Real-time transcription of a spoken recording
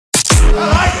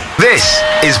This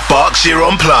is Berkshire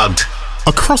Unplugged.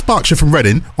 Across Berkshire from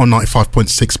Reading on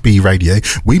 95.6B radio,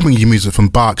 we bring you music from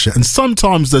Berkshire and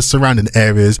sometimes the surrounding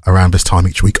areas around this time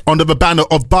each week. Under the banner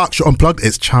of Berkshire Unplugged,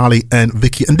 it's Charlie and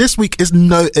Vicky, and this week is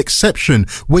no exception.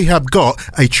 We have got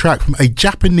a track from a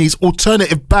Japanese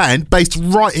alternative band based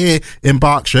right here in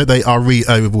Berkshire. They are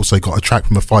Rio. We've also got a track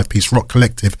from a five-piece rock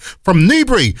collective from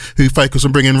Newbury, who focus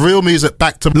on bringing real music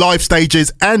back to live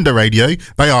stages and the radio.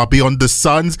 They are Beyond the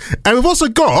Suns. And we've also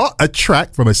got a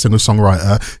track from a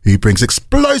singer-songwriter who brings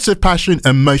explosive passion,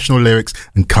 emotional lyrics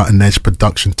and cutting-edge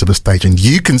production to the stage. And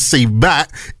you can see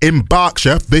that in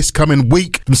Berkshire this coming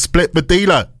week from Split the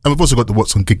Dealer. And we've also got the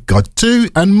What's on Gig Guide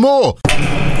 2 and more.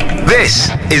 This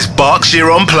is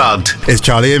Berkshire Unplugged. It's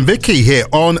Charlie and Vicky here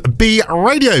on B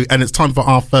Radio, and it's time for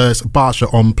our first Berkshire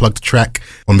Unplugged track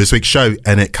on this week's show,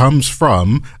 and it comes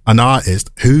from an artist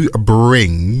who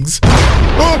brings...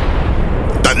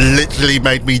 that literally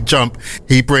made me jump.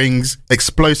 He brings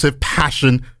explosive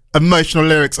passion, emotional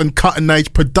lyrics and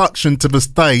cutting-edge production to the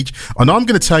stage, and I'm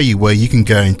going to tell you where you can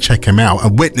go and check him out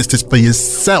and witness this for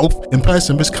yourself in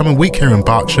person this coming week here in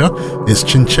Berkshire. It's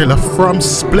Chinchilla from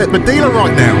Split the Dealer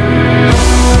right now.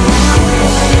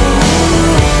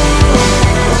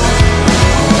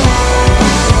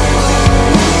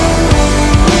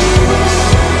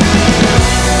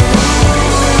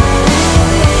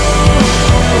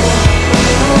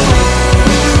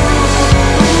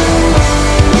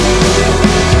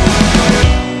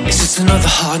 Another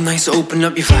hard night, so open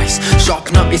up your vice,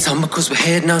 sharpen up your tongue because we're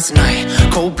heading out tonight.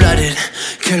 Cold-blooded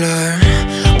killer,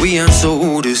 we aren't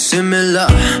so dissimilar.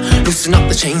 Loosen up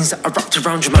the chains that are wrapped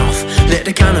around your mouth. Let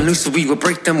the cannon loose so we will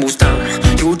break them walls down.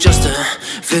 You're just a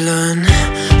villain,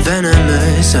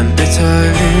 venomous and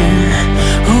bitter.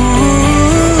 Ooh.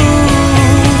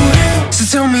 So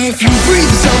tell me if you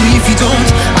breathe, tell me if you don't.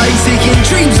 Are you taking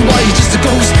dreams or are you just a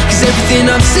ghost? Cause everything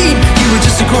I've seen, you were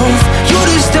just a growth. You're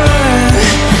just a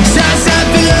sad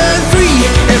villain free.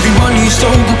 Everyone you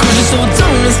stole because you're so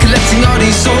done is collecting all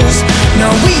these souls. Now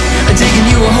we are digging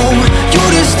you a hole.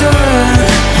 You're just a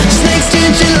snake's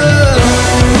chinchilla.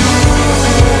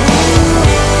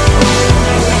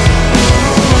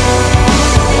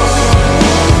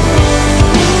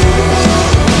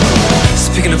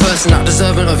 Picking a person not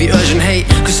deserving of your urgent hate.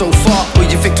 Cause so far, all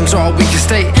your victims are a weaker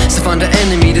state. So find an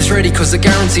enemy that's ready, cause I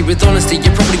guarantee with honesty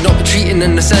you're probably not retreating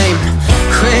in the same.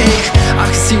 Quick, I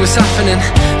can see what's happening.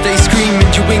 They scream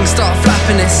and your wings start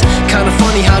flapping. It's kinda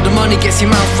funny how the money gets your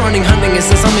mouth running. Hunting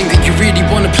isn't something that you really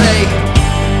wanna play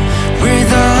with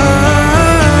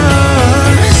us.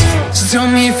 So tell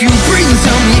me if you breathe,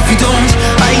 tell me if you don't.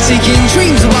 Are you taking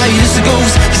dreams or are you just a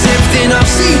ghost? Cause everything I've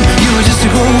seen, you were just a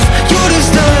growth. You're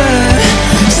just a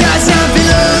sad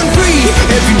villain free.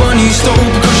 Everyone you stole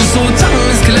because you're so done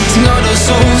is collecting all those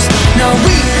souls. Now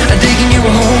we are digging you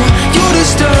a hole. You're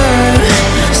just a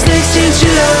snake's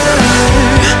chinchilla.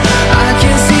 I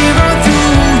can see right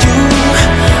through you.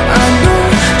 I know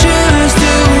just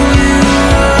who you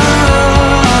are.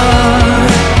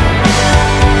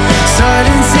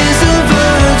 Silence is a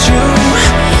virtue.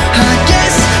 I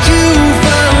guess you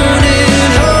found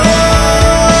it hard.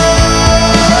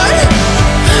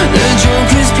 The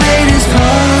Joker's played his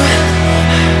part.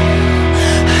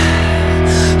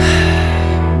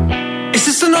 It's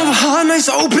just another hard night,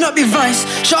 so open up your vice,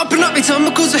 sharpen up your tongue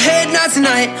because we're heading out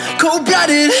tonight.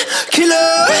 Cold-blooded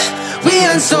killer, we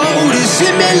aren't so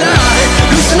dissimilar.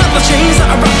 Loosen up the chains that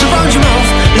are wrapped around your mouth.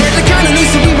 Let the cannon loose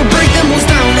so we will break them walls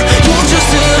down. You're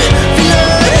just a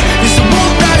villain, it's a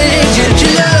cold-blooded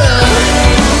chinchilla.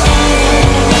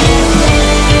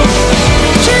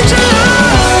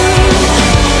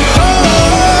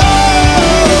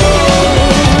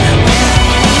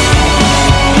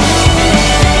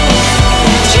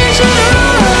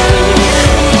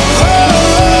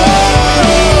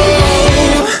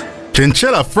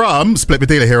 Chinchilla from Split the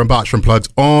Dealer here on Berkshire Unplugged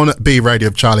on B Radio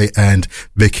of Charlie and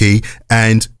Vicky.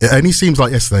 And it only seems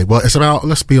like yesterday. Well, it's about,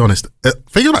 let's be honest, I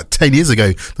think about 10 years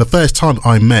ago, the first time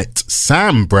I met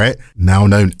Sam Brett, now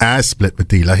known as Split the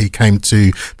Dealer. He came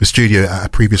to the studio at a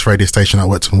previous radio station I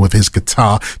worked on with his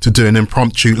guitar to do an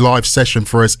impromptu live session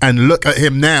for us. And look at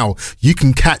him now. You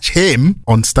can catch him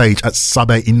on stage at Sub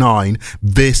 89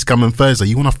 this coming Thursday.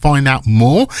 You want to find out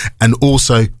more and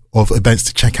also of events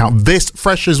to check out this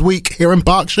Freshers Week here in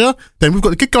Berkshire, then we've got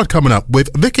the Gig Guide coming up with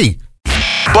Vicky.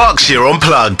 Berkshire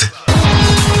Unplugged.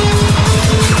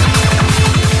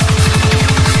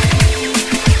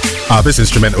 This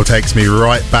instrumental takes me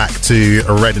right back to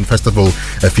a Reading Festival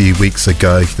a few weeks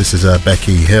ago. This is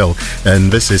Becky Hill,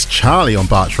 and this is Charlie on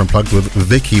Berkshire Unplugged with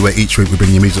Vicky, where each week we bring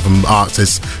you music from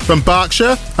artists from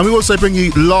Berkshire, and we also bring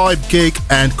you live gig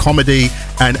and comedy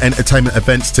and entertainment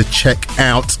events to check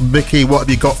out. Vicky, what have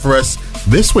you got for us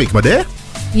this week, my dear?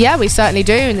 Yeah, we certainly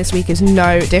do, and this week is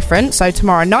no different. So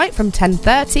tomorrow night from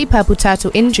 10:30, Purple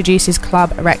Turtle introduces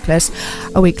Club Reckless,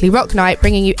 a weekly rock night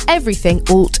bringing you everything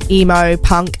alt, emo,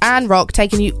 punk and rock,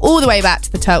 taking you all the way back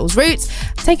to the Turtles' roots,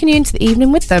 taking you into the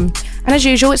evening with them. And as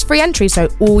usual, it's free entry, so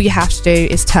all you have to do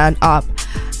is turn up.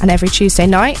 And every Tuesday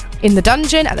night, in the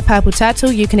dungeon at the Purple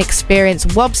Turtle, you can experience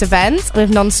Wobb's events with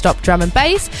non-stop drum and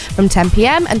bass from 10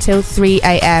 p.m. until 3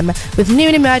 a.m. with new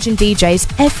and emerging DJs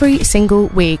every single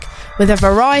week, with a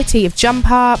variety of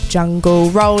jump up, jungle,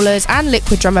 rollers and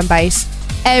liquid drum and bass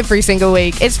every single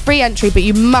week. It's free entry, but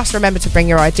you must remember to bring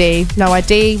your ID. No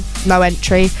ID, no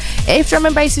entry. If drum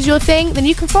and bass is your thing, then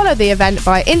you can follow the event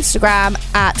via Instagram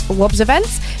at Wobb's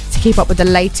Events to keep up with the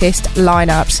latest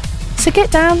lineups. So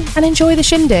get down and enjoy the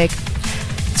shindig.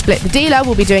 Split the Dealer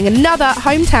will be doing another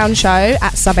hometown show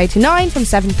at Sub 89 from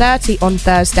 7:30 on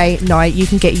Thursday night. You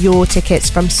can get your tickets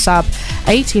from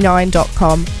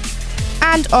sub89.com.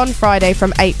 And on Friday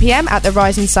from 8 p.m. at the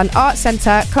Rising Sun Arts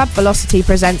Centre, Club Velocity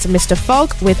presents Mr.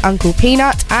 Fogg with Uncle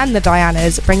Peanut and the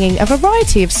Dianas, bringing a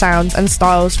variety of sounds and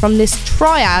styles from this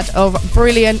triad of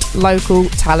brilliant local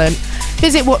talent.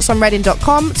 Visit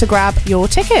whatsonreading.com to grab your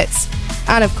tickets.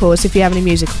 And of course, if you have any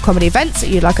music or comedy events that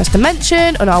you'd like us to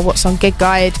mention on our What's On Gig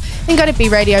guide, then go to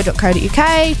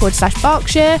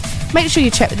bradio.co.uk/Berkshire. Make sure you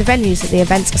check with the venues that the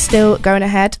events are still going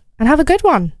ahead, and have a good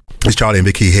one. It's Charlie and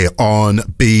Vicky here on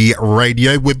B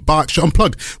Radio with Berkshire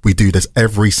Unplugged. We do this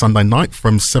every Sunday night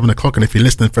from 7 o'clock. And if you're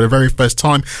listening for the very first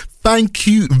time, thank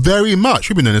you very much.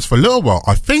 We've been doing this for a little while.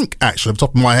 I think, actually, off the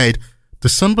top of my head,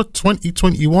 December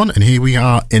 2021. And here we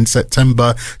are in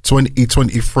September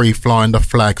 2023, flying the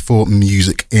flag for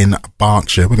music in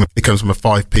Berkshire. It comes from a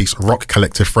 5-piece rock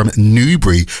collective from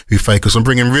Newbury who focus on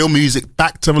bringing real music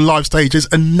back to the live stages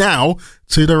and now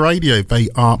to the radio. They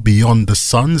are Beyond the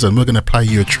Suns, and we're going to play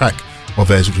you a track of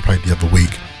theirs which we played the other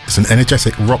week. It's an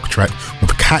energetic rock track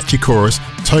with a catchy chorus,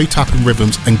 toe-tapping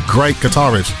rhythms and great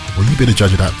guitar riffs. Well, you be the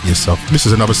judge of that for yourself. This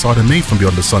is another side of me from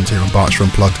Beyond the Suns here on Berkshire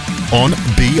Unplugged on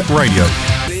B Radio.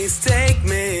 Please take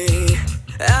me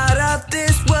out of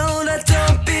this world. I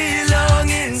don't belong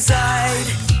inside.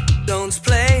 Don't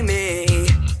play me.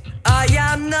 I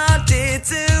am not here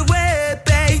to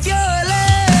obey your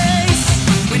lace.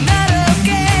 We're not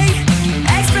okay.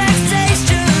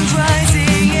 Expectations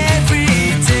rising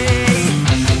every day.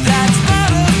 That's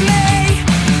part of me.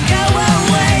 Go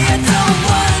away. I don't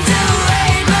want to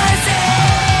hate myself.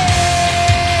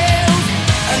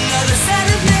 Another side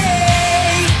of me.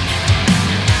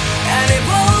 And it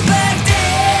won't back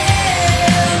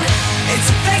down. It's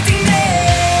affecting me.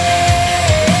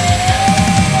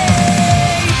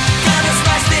 Gonna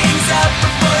smash things up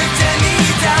before you tear me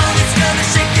down. It's gonna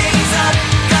shake things up.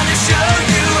 Gonna show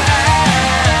you how.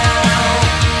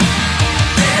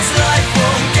 This life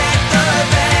won't get the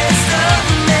best of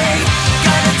me.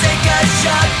 Gonna take a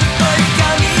shot before you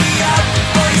cut me up.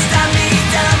 Before you stand me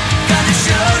down. Gonna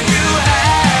show you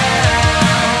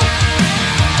how.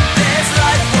 This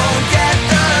life won't get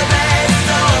the best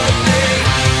of me.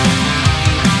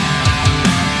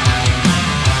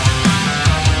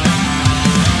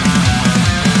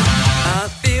 I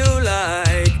feel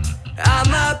like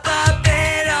I'm a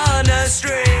puppet on a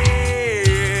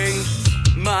string.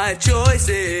 My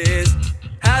choices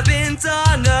have been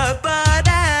torn apart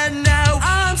and now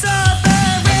I'm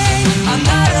suffering. I'm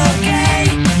not okay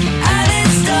and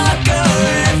it's darker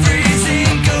every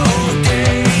single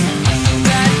day.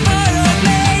 That part of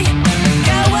me,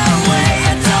 go away.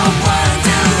 I don't want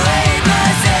to hate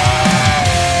myself.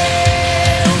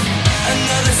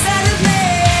 Another side of me.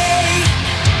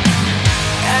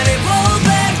 And it won't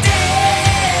back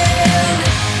down.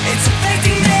 It's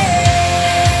affecting me.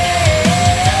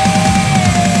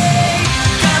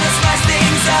 Gonna smash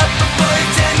things up before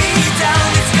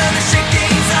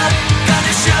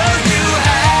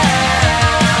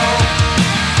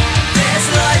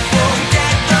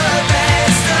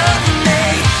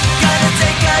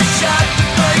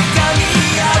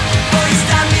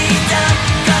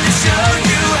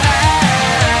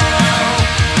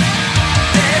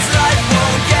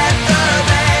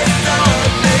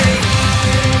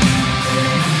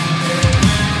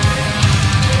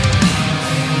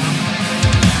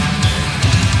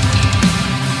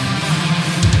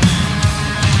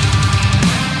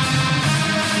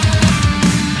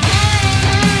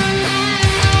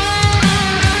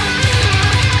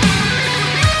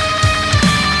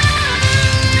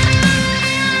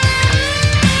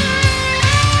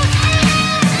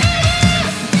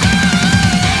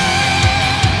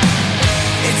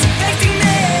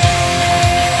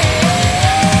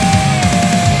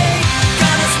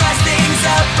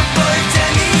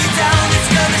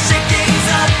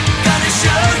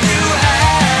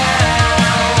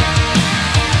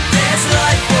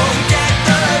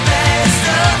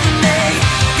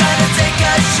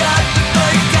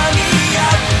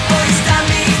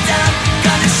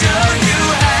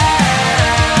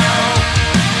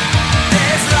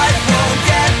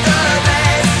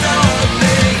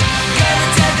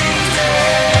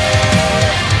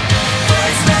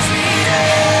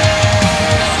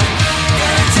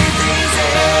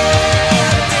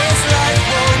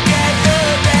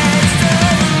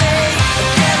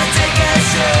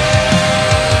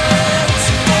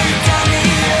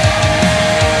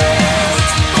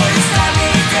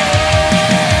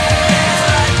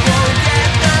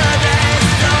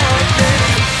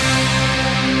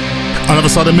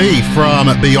Another Side of Me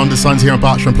from Beyond the Suns here on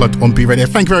Berkshire Unplugged on B Radio.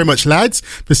 Thank you very much, lads,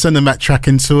 for sending that track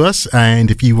in to us. And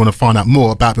if you want to find out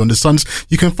more about Beyond the Suns,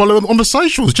 you can follow them on the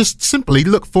socials. Just simply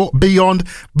look for Beyond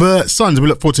the Suns. We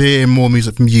look forward to hearing more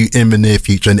music from you in the near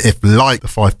future. And if, like the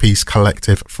 5-piece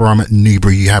collective from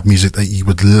Newbury, you have music that you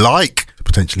would like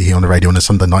potentially hear on the radio on a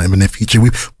Sunday night in the near future,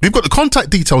 we've got the contact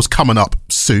details coming up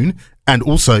soon. And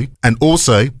also,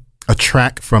 a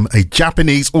track from a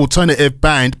Japanese alternative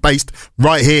band based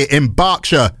right here in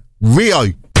Berkshire,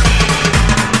 Rio.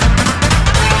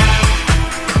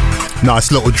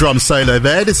 Nice little drum solo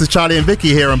there. This is Charlie and Vicky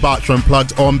here on Berkshire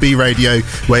Unplugged on B Radio,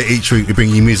 where each week we bring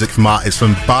you music from artists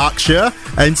from Berkshire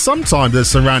and sometimes the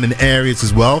surrounding areas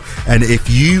as well. And if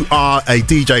you are a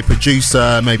DJ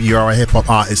producer, maybe you are a hip-hop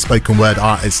artist, spoken word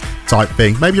artist type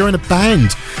thing, maybe you're in a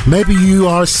band, maybe you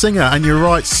are a singer and you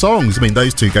write songs, I mean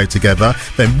those two go together,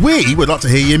 then we would like to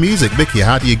hear your music. Vicky,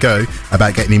 how do you go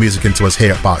about getting your music into us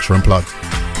here at Berkshire Unplugged?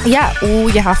 Yeah, all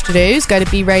you have to do is go to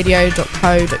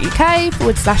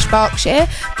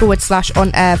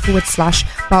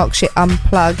bradio.co.uk/Berkshire/on-air/Berkshire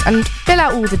Unplugged and fill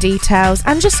out all the details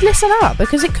and just listen up,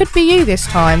 because it could be you this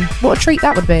time. What a treat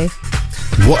that would be.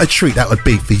 What a treat that would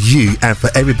be for you and for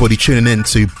everybody tuning in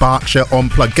to Berkshire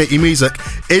Unplugged. Get your music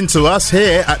into us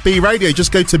here at B Radio.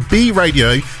 Just go to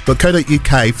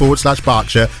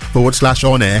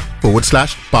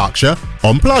bradio.co.uk/Berkshire/on-air/Berkshire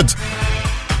Unplugged.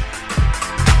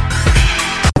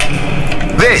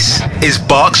 This is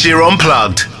Berkshire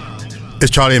Unplugged.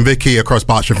 It's Charlie and Vicky across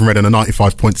Berkshire from Reading on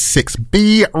 95.6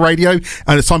 B Radio,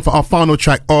 and it's time for our final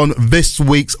track on this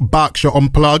week's Berkshire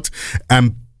Unplugged.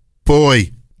 And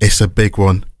boy, it's a big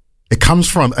one. It comes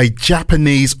from a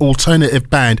Japanese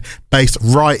alternative band based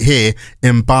right here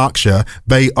in Berkshire.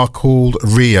 They are called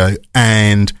Rio,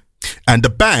 and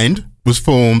the band was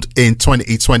formed in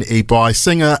 2020 by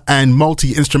singer and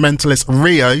multi-instrumentalist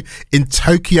Rio in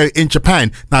Tokyo in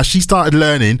Japan. Now, she started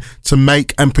learning to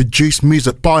make and produce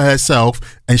music by herself,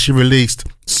 and she released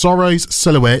Sorrow's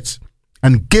Silhouette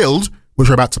and Guild, which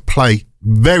we're about to play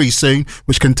very soon,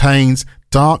 which contains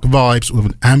dark vibes with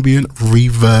an ambient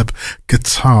reverb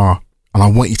guitar. And I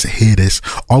want you to hear this.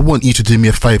 I want you to do me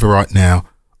a favour right now.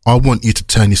 I want you to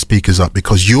turn your speakers up,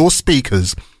 because your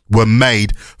speakers were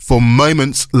made for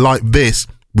moments like this,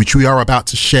 which we are about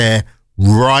to share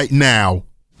right now.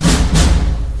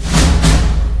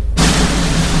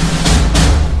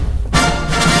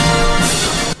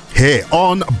 Here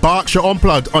on Berkshire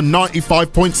Unplugged on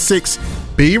 95.6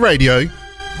 B Radio.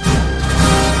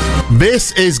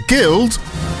 This is Guild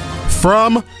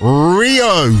from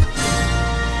Rio.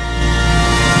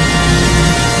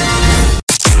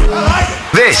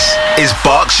 This is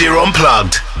Berkshire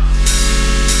Unplugged.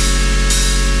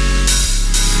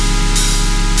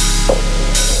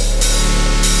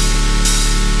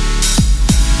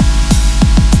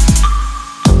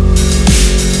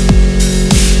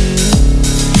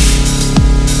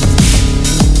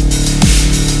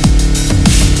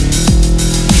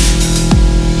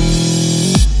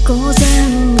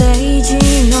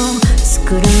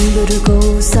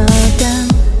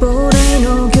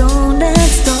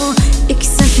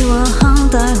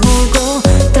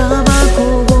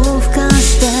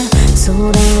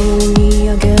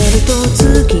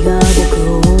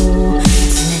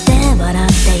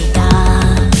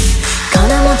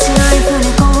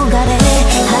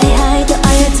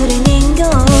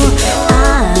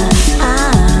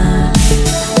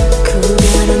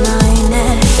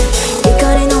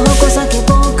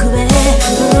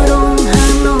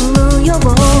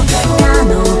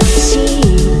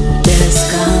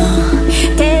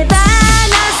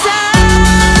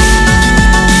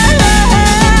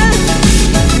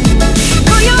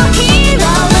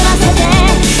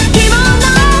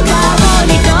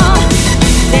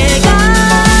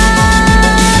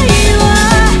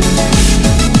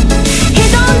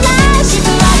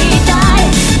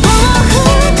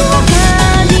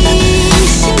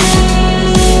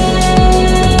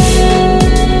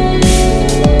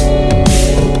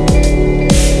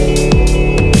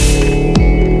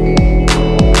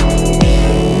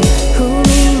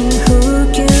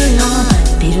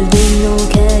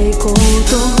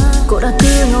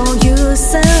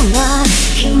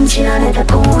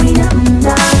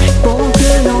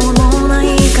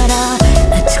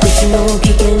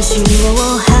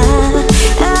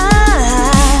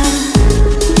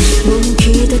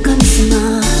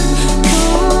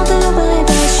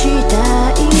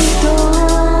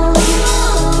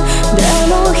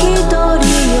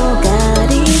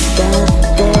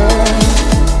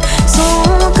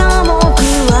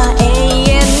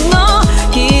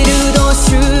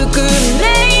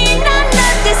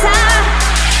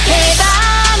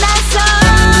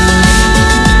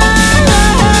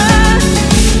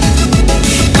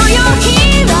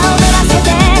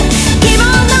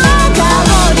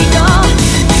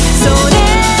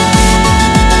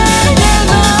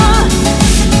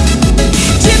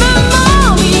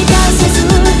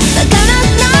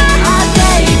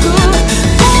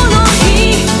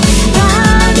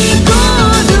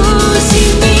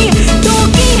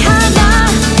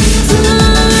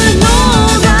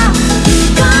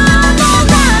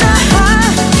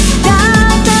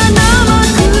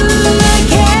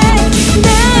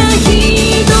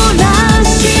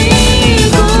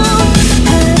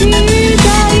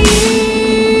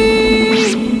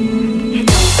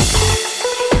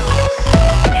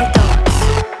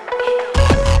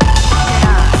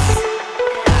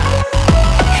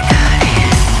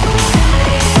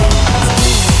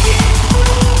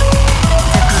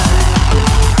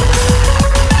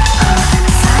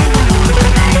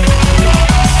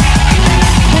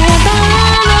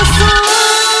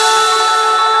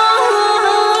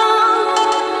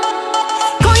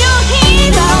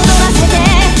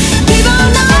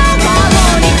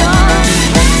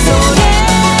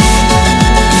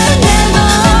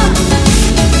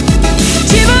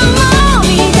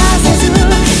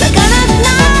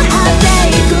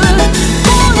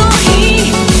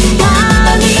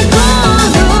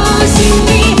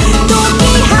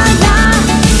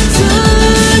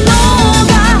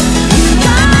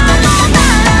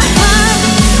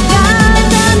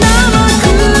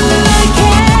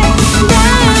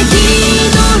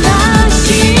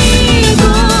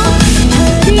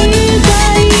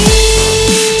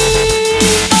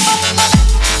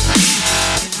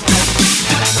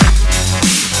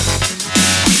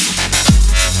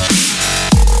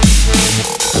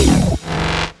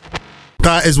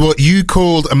 that is what you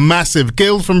called a massive.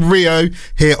 Guild from Rio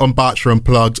here on Berkshire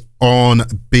Unplugged on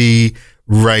B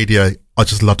Radio. I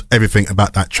just loved everything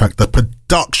about that track. The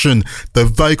production, the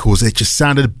vocals, it just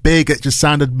sounded big, it just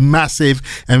sounded massive.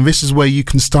 And this is where you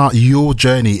can start your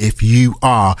journey if you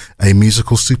are a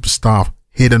musical superstar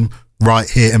hidden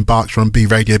right here in Berkshire on B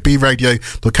Radio.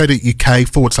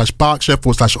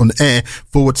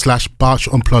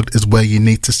 bradio.co.uk/Berkshire/on-air/Berkshire Unplugged is where you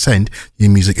need to send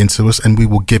your music into us, and we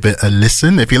will give it a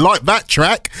listen. If you like that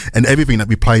track and everything that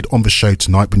we played on the show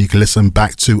tonight, then you can listen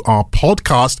back to our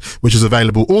podcast, which is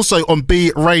available also on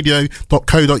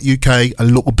bradio.co.uk a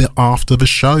little bit after the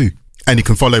show. And you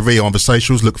can follow Rio on the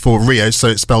socials. Look for Rio, so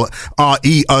it's spelled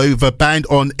REO, the band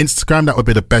on Instagram. That would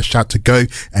be the best shout to go.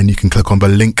 And you can click on the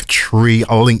link tree,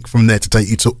 a link from there to take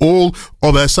you to all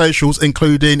of their socials,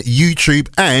 including YouTube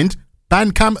and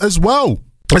Bandcamp as well.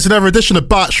 It's another edition of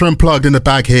Berkshire Unplugged in the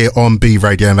bag here on B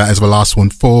Radio, and that is the last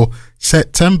one for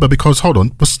September, because, hold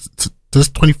on, this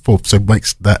 24th, so it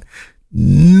makes that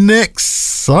next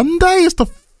Sunday is the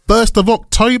 1st of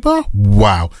October.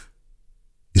 Wow.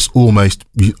 It's almost,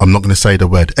 I'm not going to say the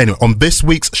word. Anyway, on this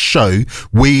week's show,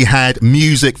 we had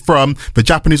music from the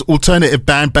Japanese alternative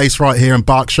band based right here in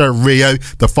Berkshire, Rio,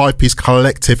 the 5-piece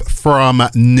collective from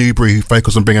Newbury, who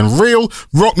focus on bringing real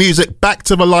rock music back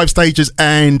to the live stages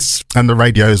and the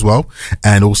radio as well.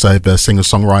 And also the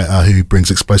singer-songwriter who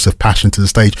brings explosive passion to the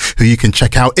stage, who you can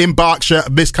check out in Berkshire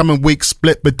this coming week,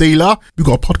 Split the Dealer. We've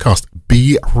got a podcast,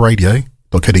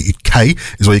 bradio.co.uk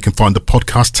is where you can find the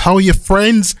podcast. Tell your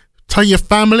friends, tell your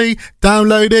family,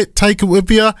 download it, take it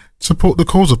with you. Support the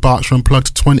cause of Berkshire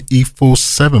Unplugged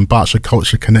 24/7. Berkshire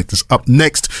Culture Connect is up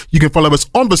next. You can follow us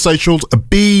on the socials,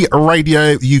 B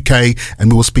Radio UK, and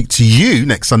we will speak to you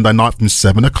next Sunday night from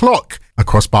 7 o'clock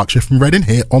across Berkshire from Reading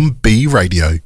here on B Radio.